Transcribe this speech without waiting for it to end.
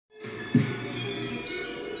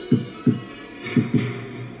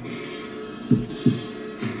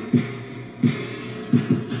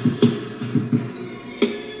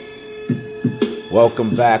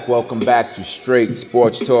Welcome back to Straight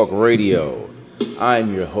Sports Talk Radio.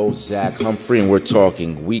 I'm your host, Zach Humphrey, and we're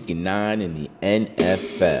talking Week 9 in the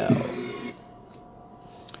NFL.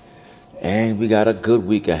 And we got a good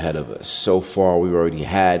week ahead of us. So far, we've already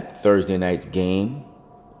had Thursday night's game,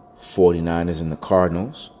 49ers and the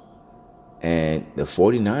Cardinals. And the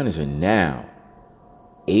 49ers are now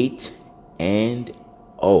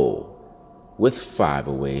 8-0 with 5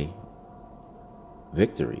 away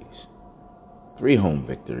victories. 3 home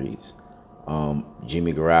victories.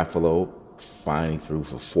 Jimmy Garoppolo finally threw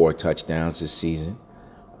for 4 touchdowns this season.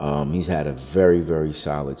 He's had a very, very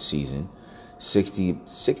solid season.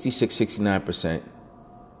 66-69%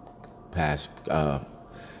 pass.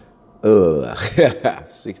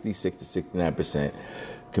 66 to 69%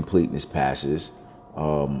 completeness passes.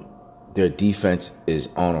 Their defense is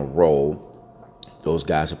on a roll. Those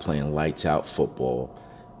guys are playing lights out football.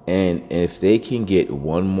 And if they can get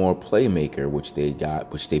one more playmaker, which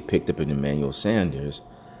they picked up in Emmanuel Sanders,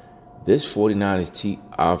 this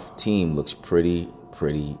 49ers team looks pretty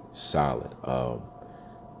solid.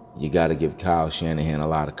 You got to give Kyle Shanahan a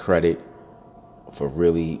lot of credit for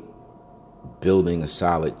really building a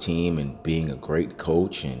solid team and being a great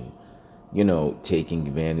coach and, taking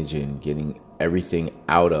advantage and getting everything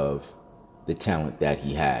out of the talent that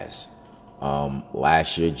he has.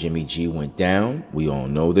 Last year, Jimmy G went down. We all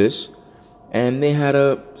know this. And they had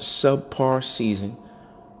a subpar season.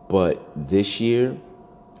 But this year,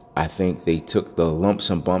 I think they took the lumps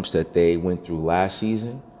and bumps that they went through last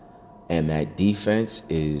season. And that defense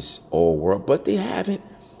is all world. But they haven't.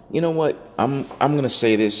 You know what? I'm going to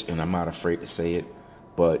say this, and I'm not afraid to say it.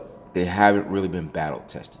 But they haven't really been battle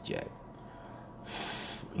tested yet.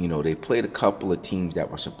 They played a couple of teams that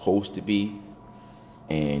were supposed to be.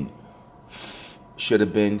 And should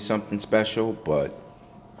have been something special, but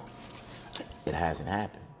it hasn't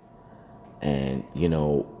happened. And,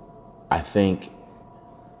 I think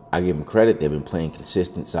I give them credit. They've been playing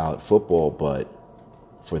consistent, solid football, but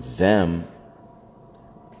for them,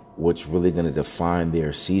 what's really going to define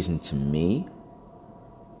their season to me,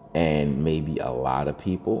 and maybe a lot of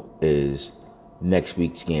people, is next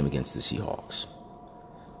week's game against the Seahawks.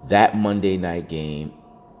 That Monday night game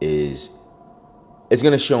it's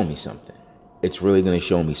going to show me something. It's really going to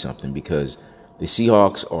show me something because the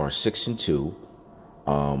Seahawks are 6-2.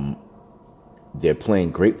 They're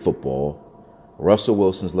playing great football. Russell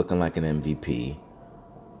Wilson's looking like an MVP.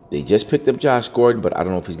 They just picked up Josh Gordon, but I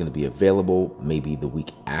don't know if he's going to be available maybe the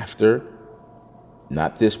week after.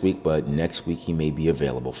 Not this week, but next week he may be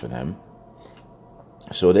available for them.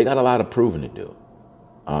 So they got a lot of proving to do,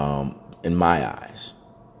 in my eyes,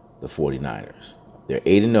 the 49ers. They're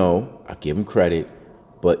 8-0. I give them credit.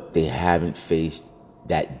 But they haven't faced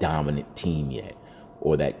that dominant team yet,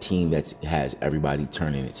 or that team that has everybody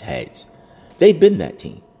turning its heads. They've been that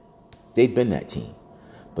team.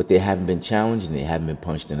 But they haven't been challenged and they haven't been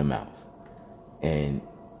punched in the mouth. And,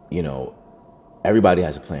 everybody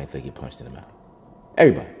has a plan until they get punched in the mouth.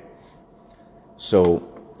 Everybody. So,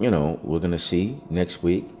 we're going to see next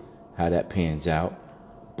week how that pans out.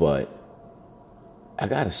 But I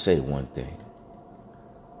got to say one thing.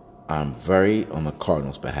 I'm on the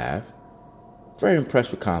Cardinals' behalf, very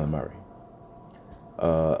impressed with Kyler Murray.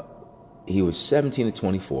 He was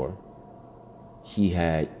 17-24. He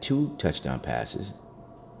had 2 touchdown passes.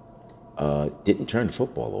 Didn't turn the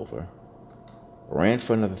football over. Ran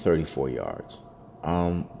for another 34 yards.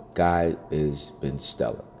 Guy has been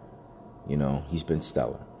stellar. He's been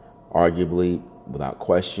stellar. Arguably, without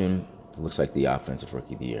question, looks like the offensive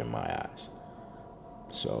rookie of the year in my eyes.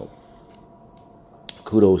 So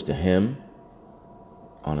kudos to him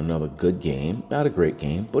on another good game. Not a great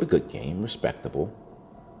game, but a good game. Respectable.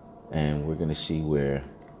 And we're going to see where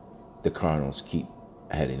the Cardinals keep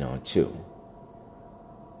heading on to.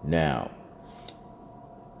 Now,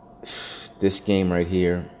 this game right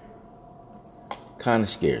here kind of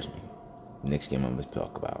scares me. Next game I'm going to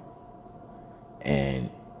talk about. And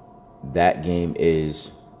that game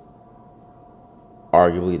is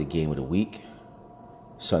arguably the game of the week.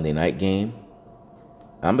 Sunday night game.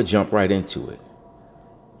 I'm going to jump right into it.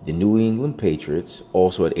 The New England Patriots,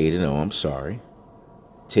 also at 8-0,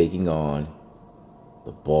 taking on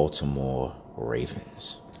the Baltimore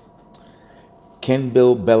Ravens. Can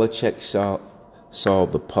Bill Belichick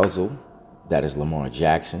solve the puzzle that is Lamar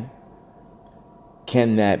Jackson?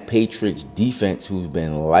 Can that Patriots defense, who's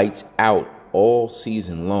been lights out all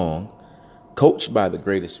season long, coached by the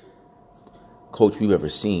greatest coach we've ever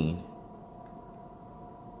seen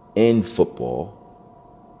in football,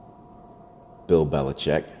 Bill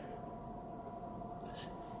Belichick,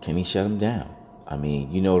 can he shut him down? I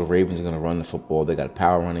mean, the Ravens are going to run the football. They got a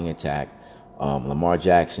power running attack. Lamar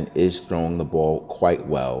Jackson is throwing the ball quite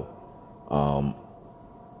well.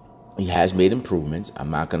 He has made improvements. I'm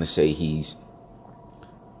not going to say he's,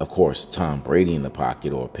 of course, Tom Brady in the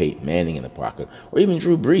pocket or Peyton Manning in the pocket or even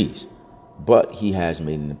Drew Brees, but he has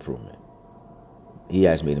made an improvement. He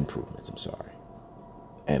has made improvements, I'm sorry.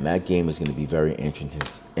 And that game is going to be very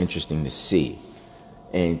interesting to see.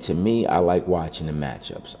 And to me, I like watching the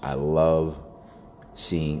matchups. I love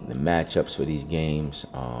seeing the matchups for these games.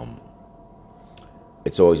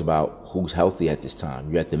 It's always about who's healthy at this time.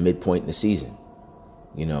 You're at the midpoint in the season.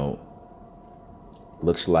 You know,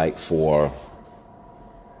 looks like for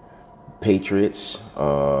Patriots,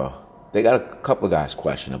 they got a couple of guys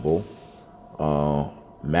questionable.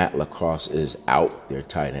 Matt LaCrosse is out, their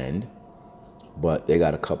tight end. But they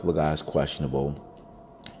got a couple of guys questionable,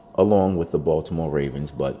 along with the Baltimore Ravens.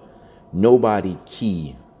 But nobody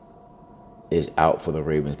key is out for the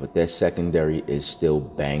Ravens, but their secondary is still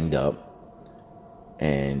banged up.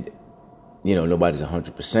 And, you know, nobody's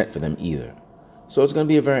 100% for them either. So it's going to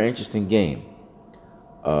be a very interesting game.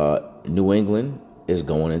 New England is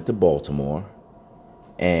going into Baltimore.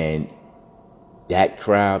 And that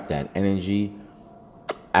crowd, that energy,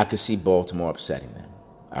 I could see Baltimore upsetting them.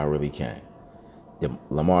 I really can.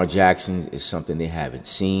 Lamar Jackson is something they haven't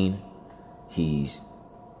seen. He's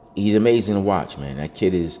amazing to watch, man. That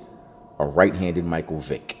kid is a right-handed Michael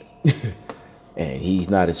Vick. And he's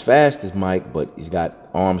not as fast as Mike, but he's got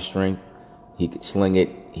arm strength. He could sling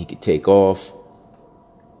it. He could take off.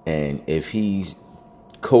 And if he's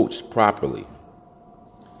coached properly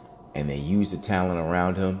and they use the talent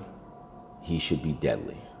around him, he should be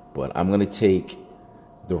deadly. But I'm going to take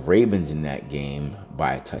the Ravens in that game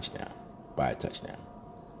by a touchdown.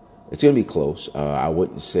 It's going to be close. I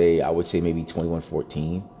would say maybe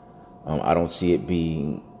 21-14. I don't see it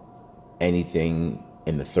being anything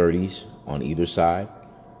in the 30s on either side.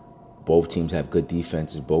 Both teams have good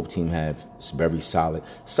defenses. Both teams have very solid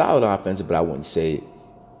offenses, but I wouldn't say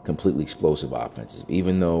completely explosive offenses.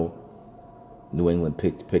 Even though New England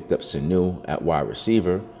picked up Sanu at wide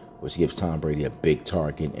receiver, which gives Tom Brady a big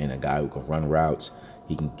target and a guy who can run routes.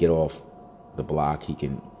 He can get off the block. He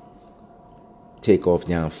can take off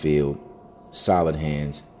downfield, solid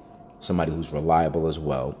hands, somebody who's reliable as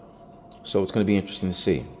well. So it's going to be interesting to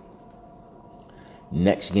see.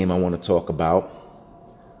 Next game I want to talk about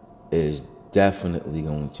is definitely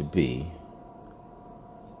going to be,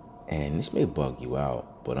 and this may bug you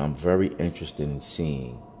out, but I'm very interested in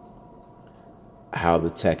seeing how the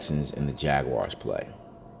Texans and the Jaguars play.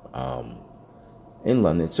 In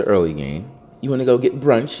London, it's an early game. You want to go get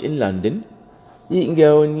brunch in London, you can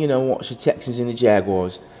go and, watch the Texans and the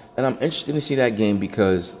Jaguars. And I'm interested to see that game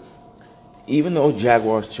because even though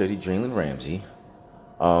Jaguars traded Jalen Ramsey,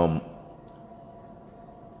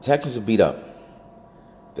 Texans are beat up.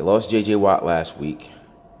 They lost J.J. Watt last week,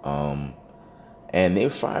 and they're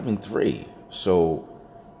 5-3. So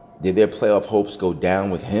did their playoff hopes go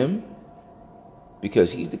down with him?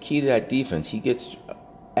 Because he's the key to that defense. He gets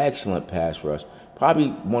excellent pass rush, probably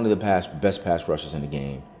one of the best pass rushers in the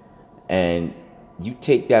game. And you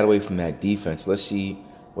take that away from that defense, let's see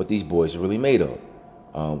what these boys are really made of.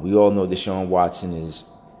 We all know Deshaun Watson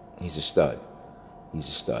he's a stud. He's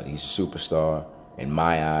a stud. He's a superstar in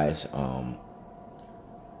my eyes.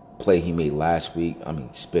 Play he made last week,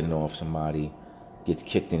 spinning off somebody, gets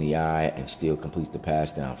kicked in the eye and still completes the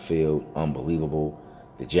pass downfield. Unbelievable.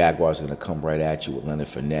 The Jaguars are going to come right at you with Leonard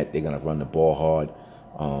Fournette. They're going to run the ball hard.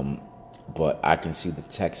 But I can see the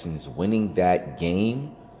Texans winning that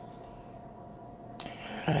game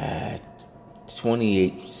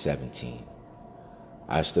 28-17.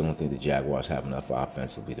 I still don't think the Jaguars have enough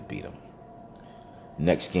offensively to beat them.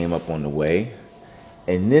 Next game up on the way.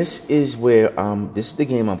 And this is where this is the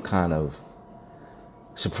game I'm kind of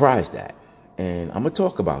surprised at. And I'm going to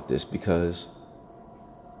talk about this because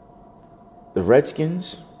the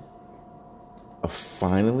Redskins are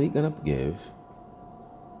finally going to give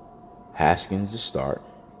Haskins the start.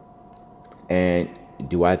 And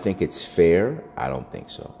do I think it's fair? I don't think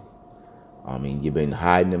so. You've been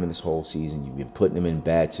hiding him in this whole season. You've been putting him in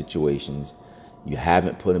bad situations. You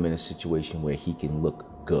haven't put him in a situation where he can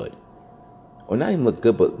look good. Or not even look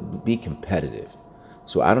good, but be competitive.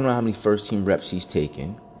 So I don't know how many first-team reps he's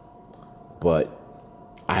taken, but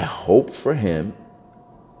I hope for him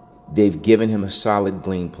they've given him a solid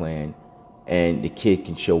game plan and the kid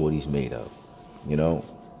can show what he's made of.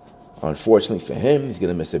 Unfortunately for him, he's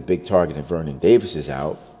going to miss a big target if Vernon Davis is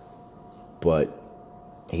out, but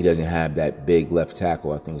he doesn't have that big left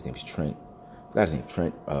tackle. I think his name is Trent. I forgot his name,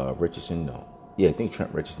 Trent Richardson. No. Yeah, I think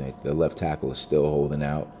Trent Richardson. The left tackle is still holding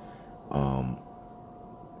out.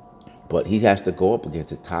 But he has to go up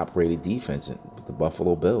against a top-rated defense, the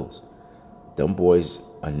Buffalo Bills. Them boys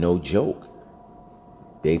are no joke.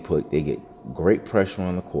 They get great pressure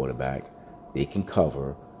on the quarterback. They can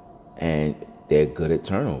cover, and they're good at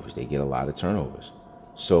turnovers. They get a lot of turnovers.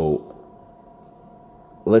 So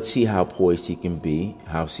let's see how poised he can be.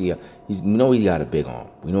 We know he got a big arm.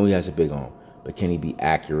 We know he has a big arm. But can he be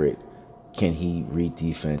accurate? Can he read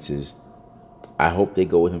defenses? I hope they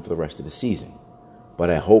go with him for the rest of the season. But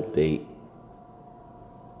I hope they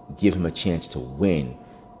give him a chance to win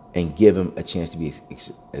and give him a chance to be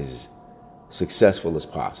as successful as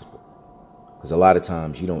possible. Because a lot of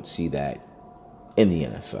times you don't see that in the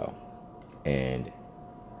NFL. And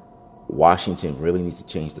Washington really needs to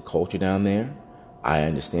change the culture down there. I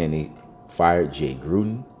understand they fired Jay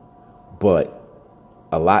Gruden, but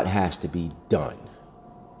a lot has to be done.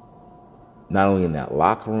 Not only in that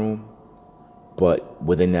locker room, but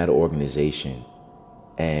within that organization.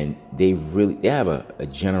 And they have a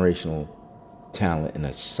generational talent and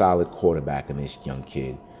a solid quarterback in this young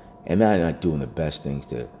kid. And they're not doing the best things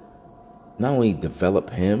to not only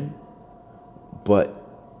develop him, but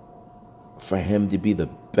for him to be the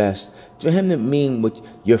best, for him to mean what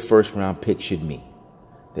your first round pick should mean.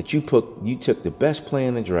 That you took the best player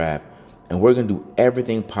in the draft, and we're going to do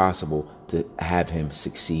everything possible to have him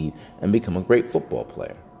succeed and become a great football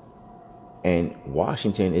player. And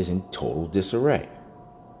Washington is in total disarray.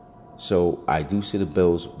 So I do see the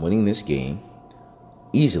Bills winning this game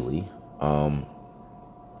easily.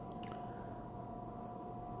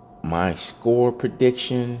 My score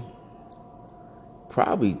prediction,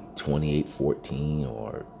 probably 28-14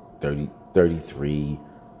 or 33-11,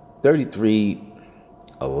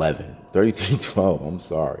 33-12. I'm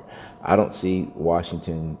sorry. I don't see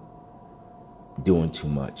Washington doing too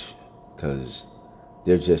much because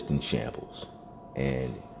they're just in shambles.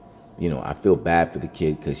 And, I feel bad for the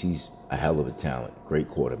kid because he's a hell of a talent. Great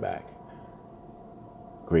quarterback.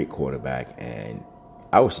 And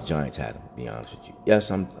I wish the Giants had him, to be honest with you. Yes,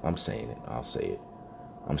 I'm saying it. I'll say it.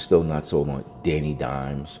 I'm still not sold on Danny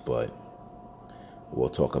Dimes, but we'll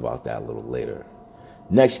talk about that a little later.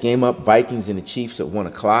 Next game up, Vikings and the Chiefs at 1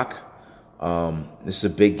 o'clock. This is a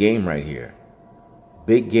big game right here.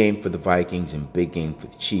 Big game for the Vikings and big game for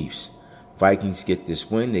the Chiefs. Vikings get this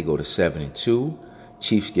win, they go to 7-2.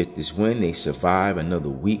 Chiefs get this win, they survive another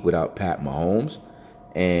week without Pat Mahomes.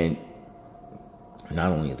 And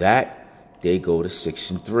not only that, they go to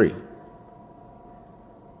 6-3.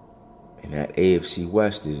 And that AFC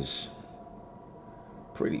West is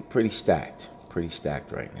pretty stacked. Pretty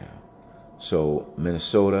stacked right now. So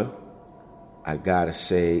Minnesota, I gotta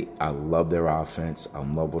say, I love their offense. I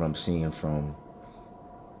love what I'm seeing from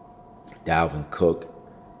Dalvin Cook.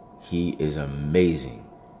 He is amazing.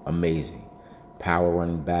 Power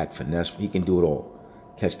running back, finesse. He can do it all.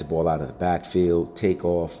 Catch the ball out of the backfield, take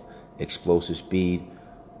off, explosive speed.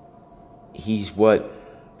 He's what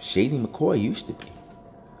Shady McCoy used to be.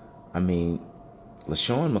 I mean,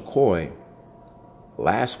 LaShawn McCoy,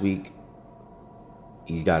 last week,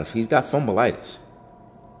 he's got fumbleitis.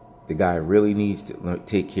 The guy really needs to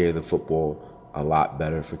take care of the football a lot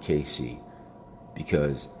better for KC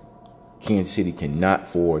because Kansas City cannot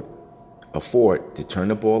afford to turn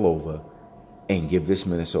the ball over and give this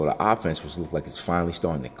Minnesota offense, which looks like it's finally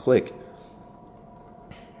starting to click,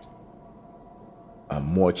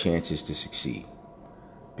 more chances to succeed.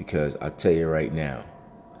 Because I'll tell you right now,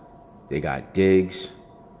 they got Diggs,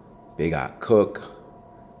 they got Cook,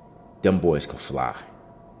 them boys can fly.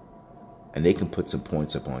 And they can put some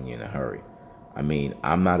points up on you in a hurry. I mean,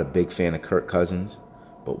 I'm not a big fan of Kirk Cousins,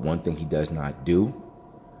 but one thing he does not do,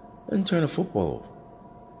 doesn't turn the football over.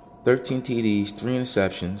 13 TDs, 3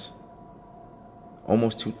 interceptions,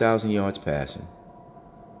 almost 2,000 yards passing,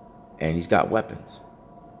 and he's got weapons.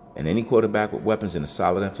 And any quarterback with weapons in a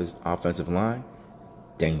solid offensive line,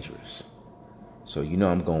 dangerous. So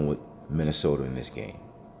I'm going with Minnesota in this game.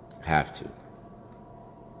 Have to.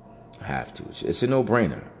 It's a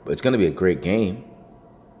no-brainer. But it's going to be a great game.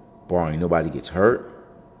 Barring nobody gets hurt,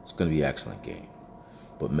 it's going to be an excellent game.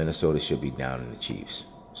 But Minnesota should be down in the Chiefs.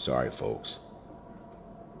 Sorry, folks.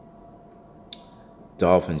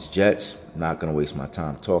 Dolphins, Jets. Not going to waste my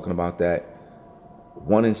time talking about that.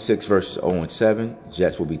 1-6 versus 0-7.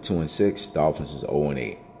 Jets will be 2-6. Dolphins is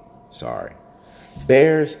 0-8. Sorry.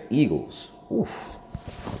 Bears, Eagles. Oof.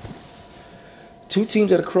 Two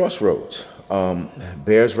teams at a crossroads.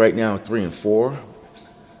 Bears right now 3-4.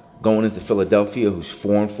 Going into Philadelphia, who's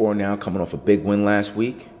 4-4 now, coming off a big win last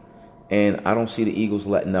week. And I don't see the Eagles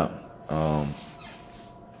letting up.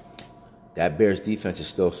 That Bears defense is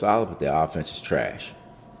still solid, but their offense is trash.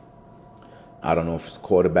 I don't know if it's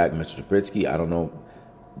quarterback Mitchell Trubisky. I don't know.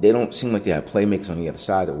 They don't seem like they have playmakers on the other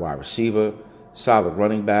side. The wide receiver, solid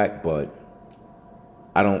running back, but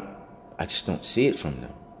I just don't see it from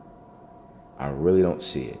them. I really don't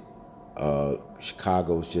see it.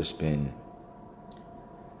 Chicago's just been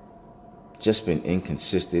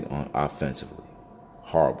inconsistent on offensively,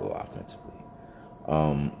 horrible offensively.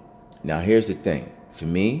 Now here's the thing. For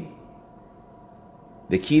me,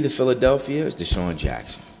 the key to Philadelphia is Deshaun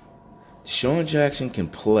Jackson. Deshaun Jackson can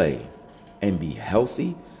play and be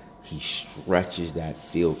healthy. He stretches that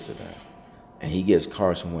field for them. And he gives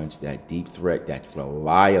Carson Wentz that deep threat that's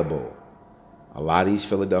reliable. A lot of these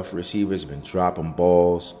Philadelphia receivers have been dropping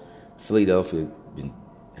balls. Philadelphia been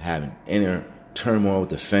having inner turmoil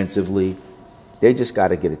defensively. They just got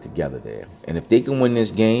to get it together there. And if they can win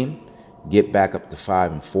this game, get back up to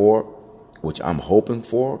 5-4, which I'm hoping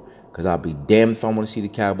for, because I'll be damned if I want to see the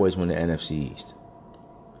Cowboys win the NFC East.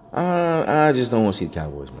 I just don't want to see the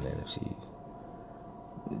Cowboys win the NFC East.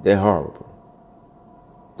 They're horrible.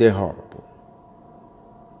 They're horrible.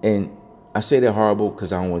 And I say they're horrible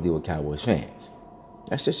because I don't want to deal with Cowboys fans.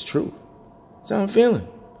 That's just true. That's how I'm feeling.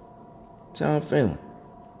 That's how I'm feeling.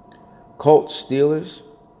 Colts, Steelers.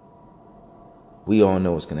 We all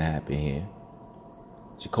know what's going to happen here.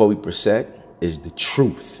 Jacoby Brissett is the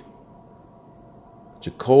truth.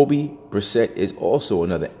 Jacoby Brissett is also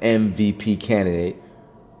another MVP candidate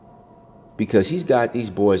because he's got these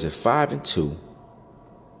boys at 5-2.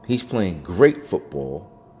 He's playing great football.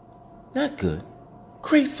 Not good.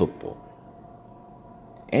 Great football.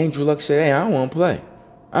 Andrew Luck said, hey, I don't want to play.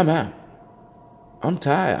 I'm out. I'm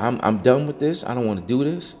tired. I'm done with this. I don't want to do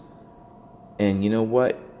this. And you know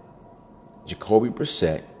what? Jacoby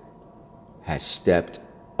Brissett has stepped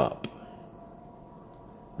up.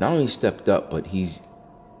 Not only stepped up, but he's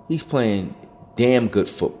playing damn good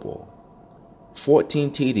football. 14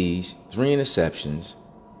 TDs, 3 interceptions.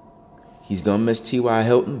 He's going to miss T.Y.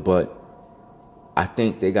 Hilton, but I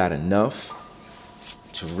think they got enough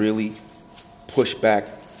to really push back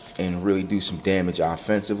and really do some damage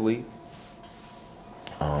offensively.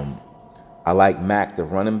 I like Mack, the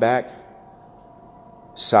running back.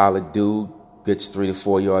 Solid dude, gets 3 to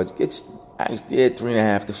 4 yards, gets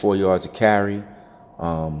 3.5 to 4 yards a carry.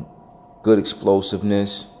 Good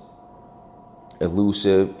explosiveness,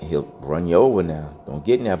 elusive. He'll run you over now. Don't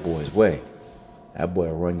get in that boy's way. That boy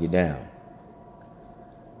will run you down.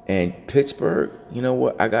 And Pittsburgh, you know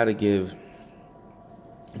what? I got to give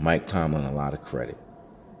Mike Tomlin a lot of credit.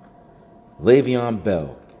 Le'Veon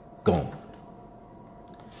Bell, gone.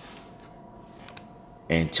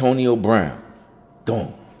 Antonio Brown,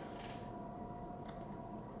 gone.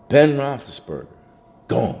 Ben Roethlisberger,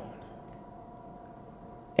 gone.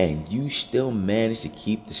 And you still manage to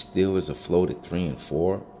keep the Steelers afloat at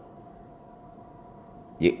 3-4?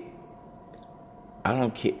 Yeah, I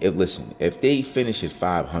don't care. Listen, if they finish at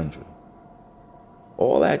 500,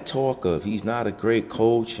 all that talk of he's not a great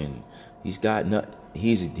coach and he's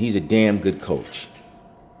a damn good coach.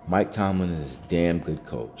 Mike Tomlin is a damn good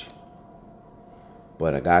coach.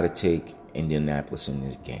 But I got to take Indianapolis in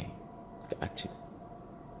this game. Got to.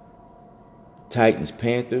 Titans,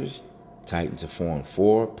 Panthers. Titans are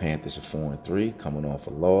 4-4. Panthers are 4-3, coming off a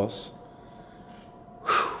loss.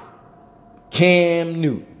 Whew. Cam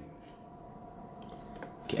Newton.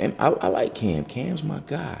 I like Cam. Cam's my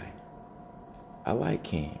guy. I like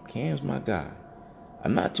Cam. Cam's my guy.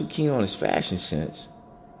 I'm not too keen on his fashion sense,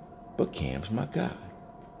 but Cam's my guy.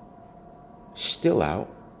 Still out.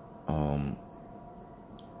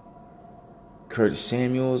 Curtis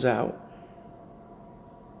Samuel's out.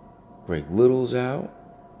 Greg Little's out.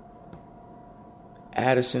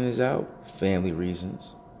 Addison is out. Family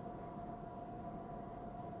reasons.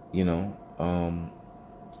 You know,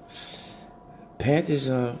 Panthers,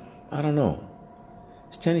 I don't know.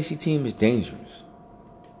 This Tennessee team is dangerous.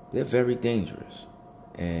 They're very dangerous.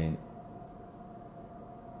 And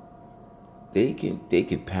they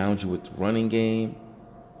can pound you with the running game.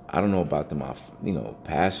 I don't know about them off,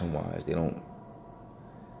 passing wise. They don't.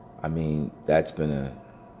 I mean, that's been a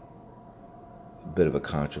bit of a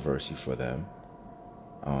controversy for them.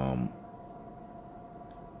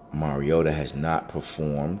 Mariota has not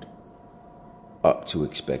performed up to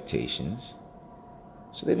expectations.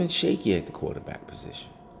 So they've been shaky at the quarterback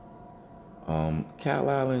position. Kyle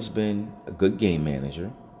Allen's been a good game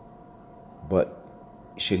manager, but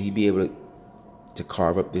should he be able to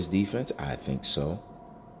carve up this defense? I think so.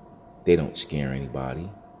 They don't scare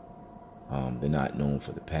anybody. They're not known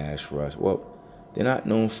for the pass rush. Well, they're not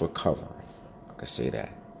known for covering. I can say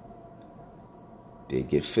that. They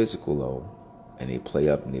get physical, though, and they play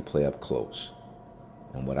up close.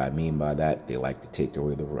 And what I mean by that, they like to take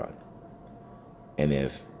away the run. And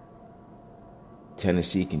if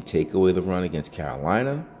Tennessee can take away the run against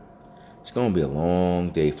Carolina, it's going to be a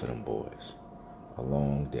long day for them boys. A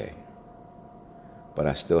long day. But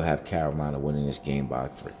I still have Carolina winning this game by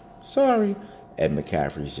 3. Sorry, Ed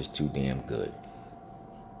McCaffrey is just too damn good.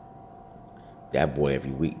 That boy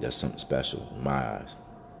every week does something special in my eyes.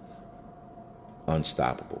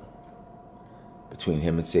 Unstoppable. Between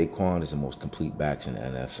him and Saquon is the most complete backs in the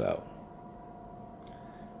NFL.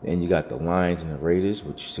 Then you got the Lions and the Raiders,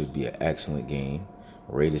 which should be an excellent game.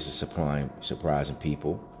 Raiders are surprising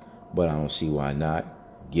people, but I don't see why not.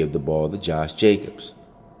 Give the ball to Josh Jacobs.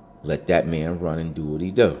 Let that man run and do what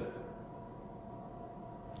he do.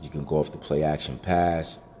 You can go off the play action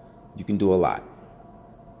pass. You can do a lot.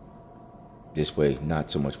 This way, not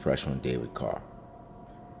so much pressure on David Carr.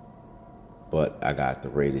 But I got the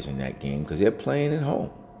Raiders in that game because they're playing at home.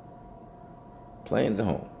 Playing at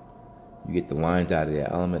home. You get the Lions out of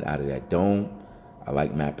that element, out of that dome. I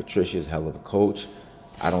like Matt Patricia's hell of a coach.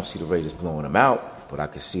 I don't see the Raiders blowing them out, but I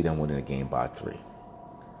can see them winning the game by 3.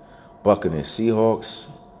 Buccaneers, Seahawks.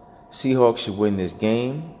 Seahawks should win this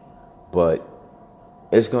game, but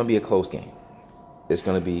it's going to be a close game. It's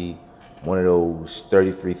going to be one of those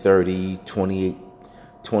 33-30,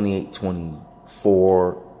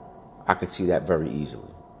 28-24. I could see that very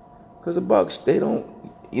easily. Because the Bucs,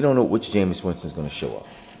 you don't know which Jameis Winston's going to show up.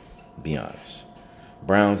 Be honest.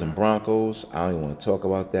 Browns and Broncos, I don't even want to talk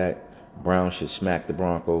about that. Browns should smack the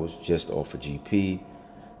Broncos just off of GP.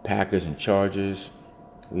 Packers and Chargers,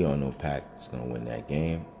 we all know Pack is going to win that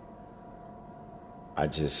game.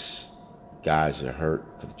 Guys are hurt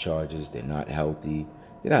for the Chargers. They're not healthy.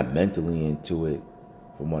 They're not mentally into it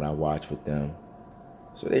from what I watch with them.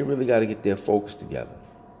 So they really got to get their focus together.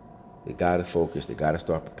 They got to focus. They got to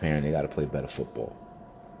start preparing. They got to play better football.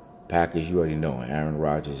 Packers, you already know, Aaron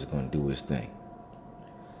Rodgers is going to do his thing.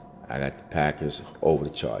 I got the Packers over the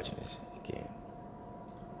Chargers in this game.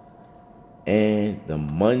 And the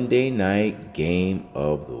Monday night game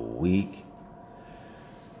of the week.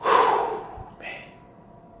 Man.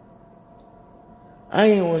 I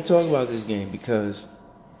ain't want to talk about this game because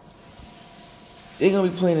they're going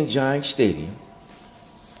to be playing in Giants Stadium.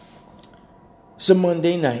 It's a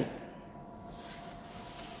Monday night.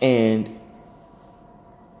 And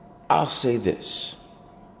I'll say this.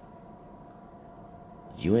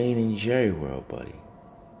 You ain't in Jerry World, buddy.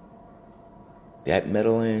 That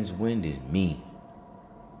Meadowlands wind is mean.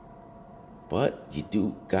 But you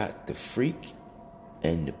do got the freak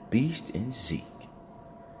and the beast in Zeke.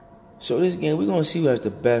 So this game, we're going to see who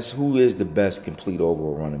is the best complete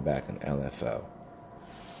overall running back in the NFL.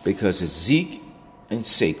 Because it's Zeke and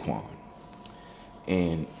Saquon.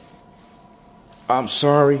 And I'm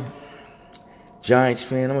sorry, Giants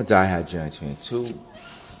fan. I'm a diehard Giants fan too.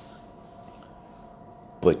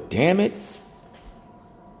 But damn it,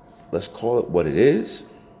 let's call it what it is.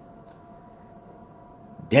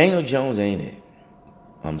 Daniel Jones ain't it.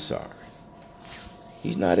 I'm sorry.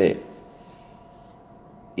 He's not it.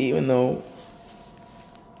 Even though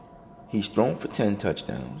he's thrown for 10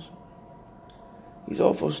 touchdowns, he's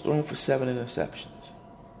also thrown for 7 interceptions.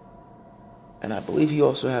 And I believe he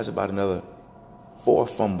also has about another 4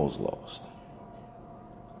 fumbles lost.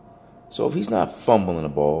 So if he's not fumbling the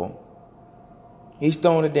ball, he's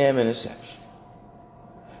throwing a damn interception.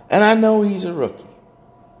 And I know he's a rookie.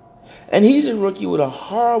 And he's a rookie with a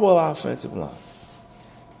horrible offensive line.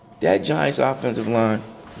 That Giants offensive line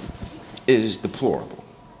is deplorable.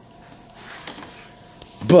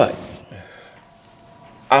 But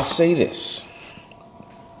I'll say this.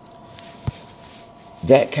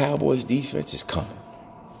 That Cowboys defense is coming.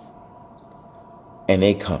 And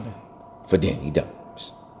they coming for Danny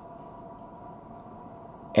Dimes.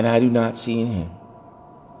 And I do not see him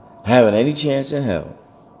having any chance in hell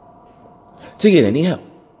to get any help.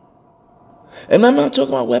 And I'm not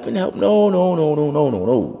talking about weapon help. No.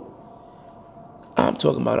 I'm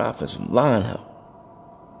talking about offensive line help.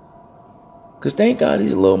 Because thank God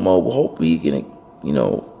he's a little mobile. Hope he can,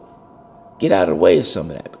 get out of the way of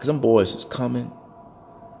some of that. Because them boys is coming.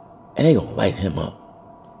 And they going to light him up.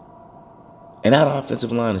 And that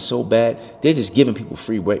offensive line is so bad, they're just giving people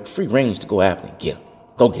free range to go after and get him.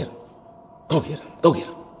 Go get him. Go get him. Go get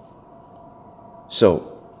him.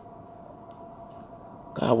 So,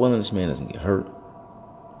 God willing, this man doesn't get hurt.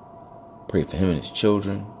 Pray for him and his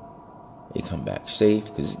children. They come back safe.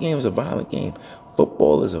 Because this game is a violent game.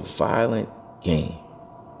 Football is a violent game.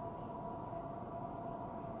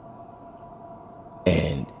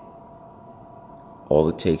 And all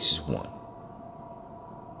it takes is one.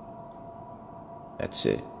 That's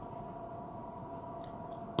it.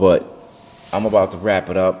 But I'm about to wrap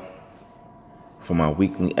it up for my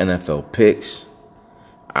weekly NFL picks.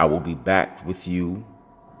 I will be back with you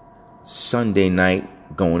Sunday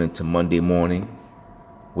night going into Monday morning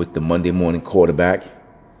with the Monday morning quarterback,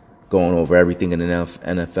 going over everything in the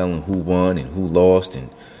NFL and who won and who lost and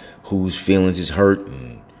whose feelings is hurt.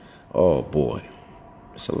 And oh boy,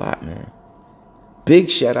 it's a lot, man. Big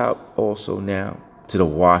shout out also now to the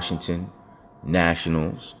Washington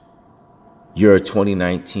Nationals, your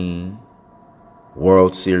 2019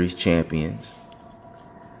 World Series champions.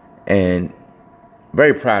 And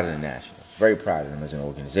very proud of the Nationals. Very proud of them as an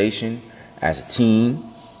organization, as a team.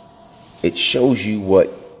 It shows you what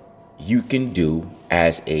you can do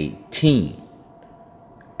as a team.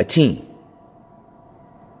 A team.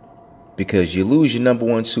 Because you lose your number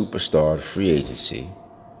one superstar to free agency.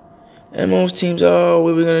 And most teams, oh,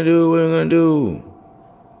 what are we going to do? What are we going to do?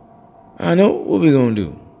 I know what we're going to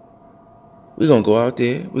do. We're going to go out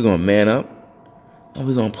there. We're going to man up. And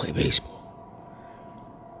we're going to play baseball.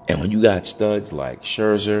 And when you got studs like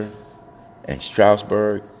Scherzer and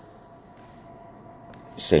Strasburg,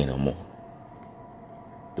 say no more.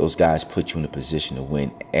 Those guys put you in a position to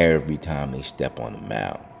win every time they step on the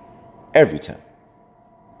mound. Every time.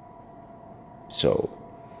 So,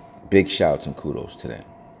 big shouts and kudos to them.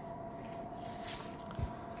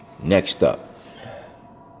 Next up,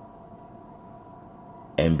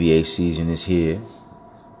 NBA season is here.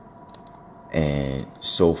 And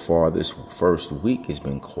so far, this first week has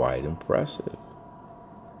been quite impressive.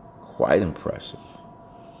 Quite impressive.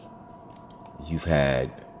 You've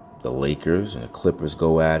had the Lakers and the Clippers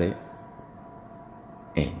go at it.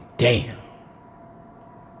 And damn,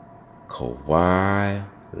 Kawhi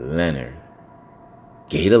Leonard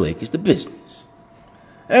gave the Lakers the business.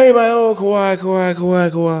 Everybody, oh,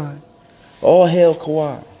 Kawhi. All hail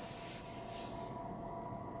Kawhi.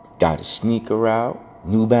 Got his sneaker out.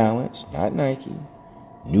 New Balance, not Nike.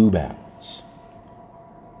 New Balance.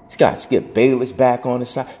 He's got Skip Bayless back on the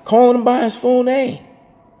side, calling him by his full name.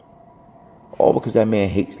 All because that man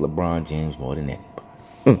hates LeBron James more than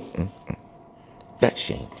anybody. That's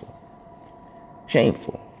shameful.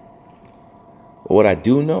 Shameful. But what I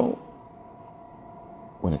do know,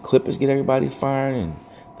 when the Clippers get everybody firing and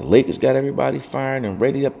the Lakers got everybody firing and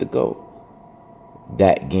ready up to go,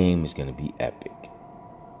 that game is going to be epic.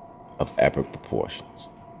 Of epic proportions.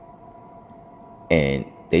 And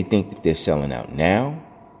they think that they're selling out now.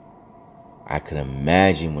 I can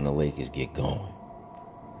imagine when the Lakers get going.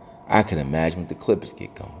 I can imagine when the Clippers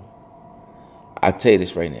get going. I'll tell you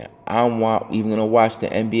this right now. I'm even going to watch the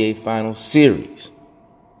NBA Finals series.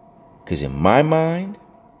 Because in my mind,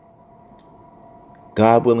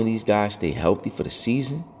 God willing these guys stay healthy for the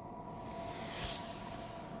season,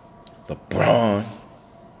 LeBron,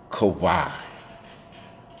 Kawhi,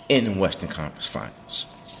 in the Western Conference Finals.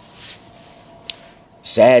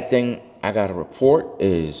 Sad thing I got to report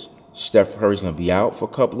is Steph Curry's going to be out for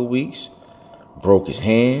a couple of weeks. Broke his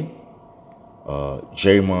hand.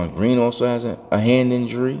 Draymond Green also has a hand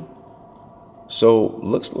injury. So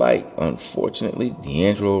looks like, unfortunately,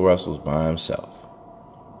 D'Angelo Russell's by himself.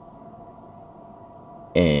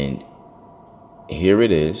 And here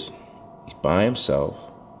it is. He's by himself.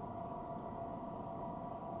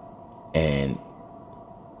 And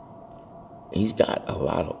he's got a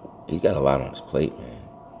lot on his plate, man.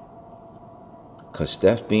 Cause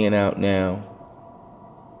Steph being out now,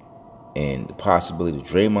 and the possibility of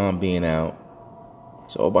Draymond being out,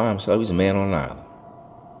 it's all by himself. He's a man on an island.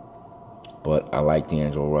 But I like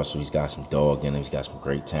D'Angelo Russell. He's got some dog in him. He's got some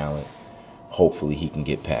great talent. Hopefully he can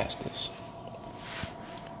get past this.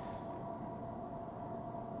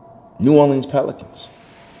 New Orleans Pelicans.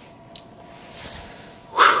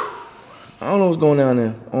 I don't know what's going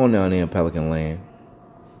on down there in Pelican Land.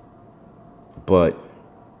 But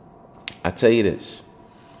I tell you this.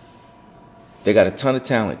 They got a ton of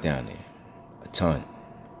talent down there. A ton.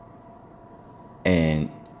 And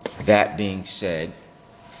that being said,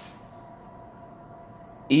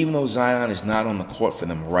 even though Zion is not on the court for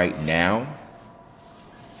them right now,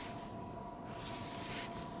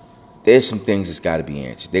 there's some things that's got to be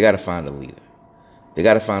answered. They got to find a leader. They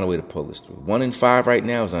got to find a way to pull this through. 1-5 right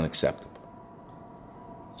now is unacceptable.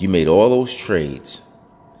 You made all those trades.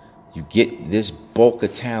 You get this bulk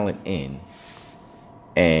of talent in,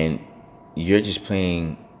 and you're just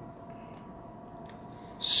playing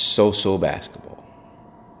so-so basketball.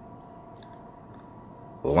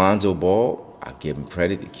 Lonzo Ball, I give him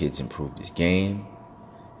credit. The kid's improved his game.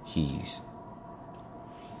 He's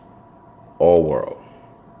all world.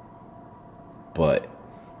 But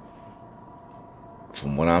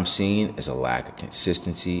from what I'm seeing is a lack of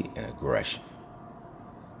consistency and aggression.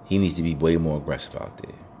 He needs to be way more aggressive out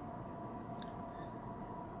there.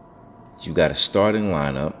 You got a starting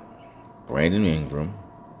lineup, Brandon Ingram,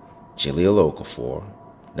 Jahlil Okafor,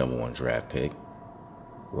 number 1 draft pick.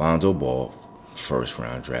 Lonzo Ball, first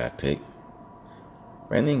round draft pick.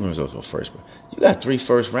 Brandon Ingram's also first. You got 3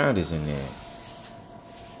 first rounders in there.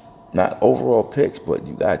 Not overall picks, but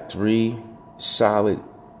you got 3 solid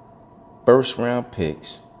first round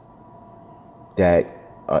picks that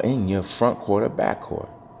are in your front court or back court.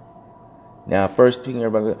 Now, first speaking,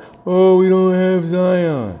 everybody goes, oh, we don't have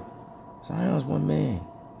Zion. Zion's one man.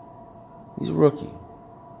 He's a rookie.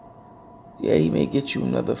 Yeah, he may get you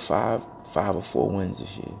another 5 or 4 wins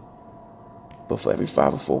this year. But for every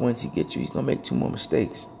 5 or 4 wins he gets you, he's going to make 2 more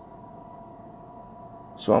mistakes.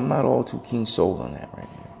 So I'm not all too keen sold on that right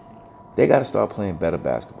now. They got to start playing better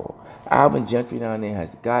basketball. Alvin Gentry down there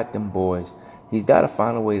has got them boys. He's got to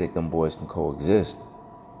find a way that them boys can coexist.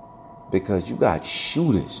 Because you got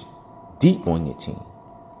shooters deep on your team.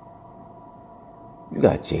 You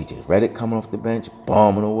got J.J. Redick coming off the bench,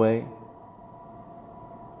 bombing away.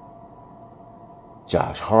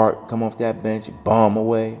 Josh Hart come off that bench, bomb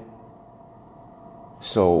away.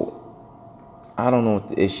 So, I don't know what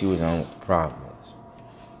the issue is. I don't know what the problem is.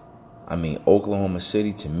 I mean, Oklahoma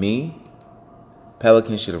City, to me,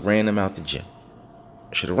 Pelicans should have ran them out the gym.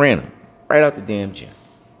 Should have ran them right out the damn gym.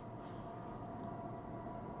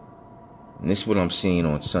 And this is what I'm seeing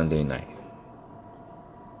on Sunday night.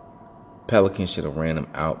 Pelicans should have ran them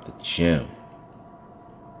out the gym.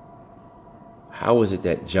 How is it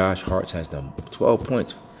that Josh Hart has done 12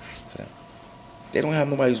 points for them? They don't have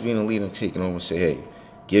nobody who's being a leader and taking over and say, hey,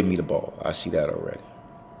 give me the ball. I see that already.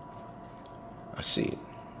 I see it.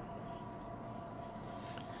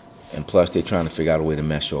 And plus, they're trying to figure out a way to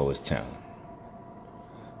mesh all this talent.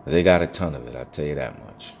 They got a ton of it, I'll tell you that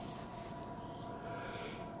much.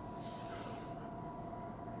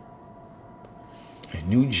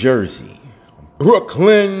 New Jersey,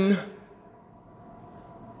 Brooklyn,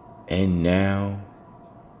 and now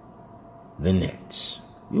the Nets.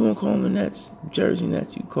 You want to call them the Nets? Jersey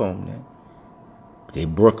Nets, you call them that. But they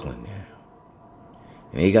Brooklyn now.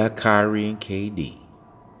 And they got Kyrie and KD.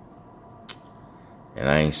 And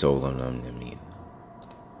I ain't sold on them either.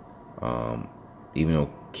 Even though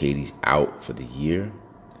KD's out for the year,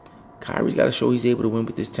 Kyrie's got to show he's able to win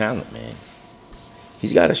with this talent, man.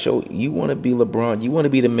 He's got to show, you want to be LeBron, you want to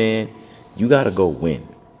be the man, you got to go win.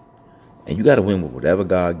 And you got to win with whatever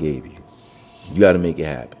God gave you. You got to make it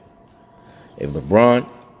happen. If LeBron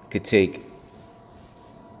could take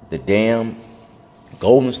the damn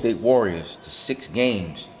Golden State Warriors to 6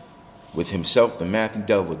 games with himself and Matthew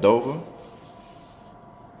Dellavedova,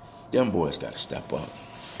 them boys got to step up.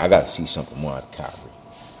 I got to see something more out of Kyrie.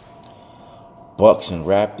 Bucks and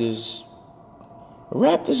Raptors. The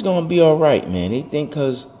Raptors going to be all right, man. They think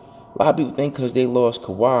because, a lot of people think because they lost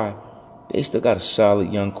Kawhi, they still got a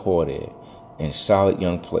solid young core there and solid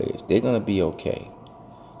young players. They're going to be okay.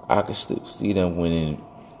 I can still see them winning.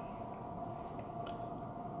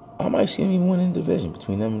 I might see them even winning the division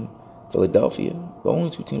between them and Philadelphia. The only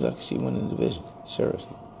 2 teams I can see winning the division.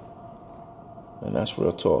 Seriously. And that's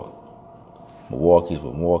real talk. Milwaukee's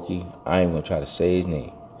Milwaukee. I ain't going to try to say his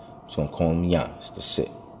name. I'm just going to call him Giannis. That's it.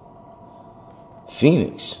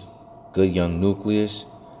 Phoenix. Good young nucleus.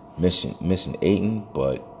 Missing Ayton,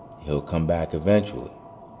 but he'll come back eventually.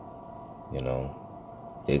 You know.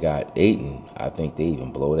 They got Ayton. I think they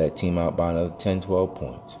even blow that team out by another 10, 12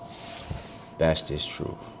 points. That's just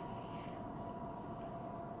truth.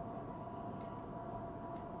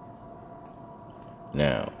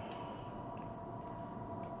 Now,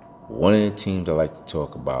 one of the teams I like to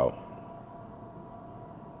talk about,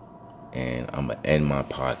 and I'm going to end my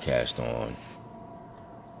podcast on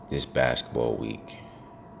this basketball week,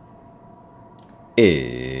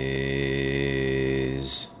 is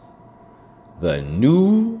the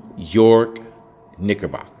New York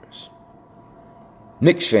Knickerbockers.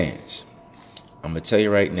 Knicks fans, I'm going to tell you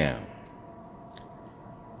right now,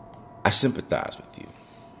 I sympathize with you.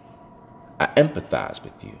 I empathize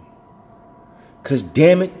with you. Because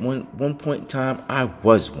damn it, one point in time, I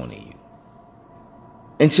was one of you.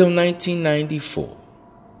 Until 1994.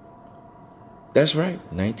 That's right,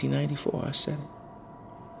 1994, I said it.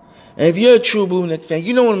 And if you're a true Blue Knicks fan,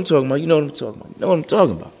 you know what I'm talking about. You know what I'm talking about. You know what I'm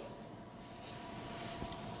talking about.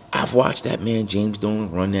 I've watched that man, James Dolan,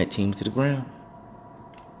 run that team to the ground.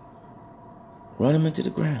 Run him into the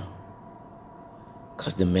ground.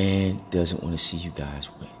 Because the man doesn't want to see you guys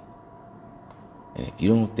win. And if you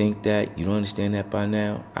don't think that, you don't understand that by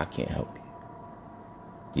now, I can't help you.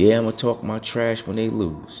 Yeah, I'm going to talk my trash when they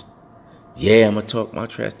lose. Yeah, I'm going to talk my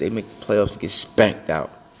trash. They make the playoffs and get spanked out.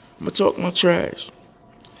 I'm going to talk my trash.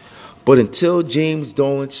 But until James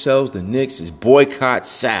Dolan sells the Knicks, it's boycott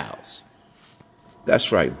Sal's.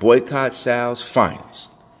 That's right, boycott Sal's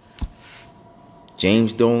finest.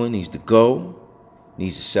 James Dolan needs to go.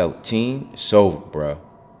 Needs to sell a team. It's over, bruh.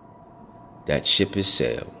 That ship has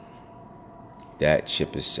sailed. That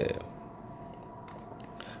ship has sailed.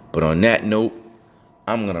 But on that note,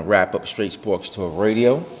 I'm going to wrap up Straight Sports Talk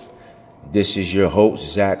Radio. This is your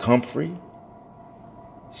host, Zach Humphrey,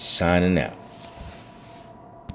 signing out.